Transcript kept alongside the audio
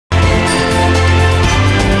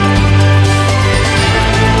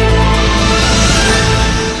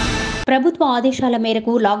ప్రభుత్వ ఆదేశాల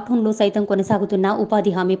మేరకు లాక్డౌన్లో సైతం కొనసాగుతున్న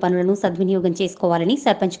ఉపాధి హామీ పనులను సద్వినియోగం చేసుకోవాలని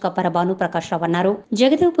సర్పంచ్ కప్పర భానుప్రకాష్ రావు అన్నారు.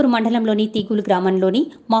 జగదేవ్పూర్ మండలంలోని తిగుల్ గ్రామంలోని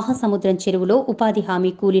మహాసముద్రం చెరువులో ఉపాధి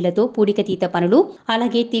హామీ కూలీలతో పూడికతీత పనులు,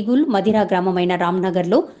 అలాగే తిగుల్ మదిరా గ్రామమైన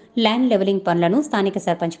రామ్నగర్లో ల్యాండ్ లెవెలింగ్ పనులను స్థానిక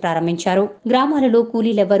సర్పంచ్ ప్రారంభించారు. గ్రామాలలో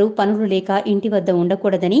కూలీలెవ్వరూ పనులు లేక ఇంటి వద్ద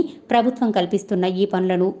ఉండకూడదని ప్రభుత్వం కల్పిస్తున్న ఈ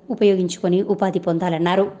పనులను ఉపయోగించుకుని ఉపాధి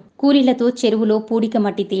పొందాలన్నారు. కూలీలతో చెరువులో పూడిక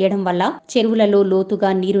మట్టి తీయడం వల్ల చెరువులలో లోతుగా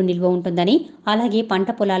నీరు నిల్వ ఉంటుందని, అలాగే పంట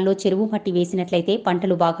పొలాల్లో చెరువు మట్టి వేసినట్లయితే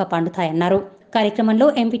పంటలు బాగా పండుతాయన్నారు. కార్యక్రమంలో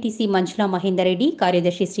ఎంపీటీసీ మంజుల మహేందర్ రెడ్డి,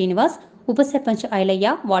 కార్యదర్శి శ్రీనివాస్, ఉప సర్పంచ్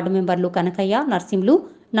ఐలయ్య, వార్డు మెంబర్లు కనకయ్య, నర్సింలు,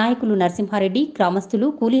 నాయకులు నరసింహారెడ్డి, గ్రామస్తులు,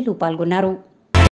 కూలీలు పాల్గొన్నారు.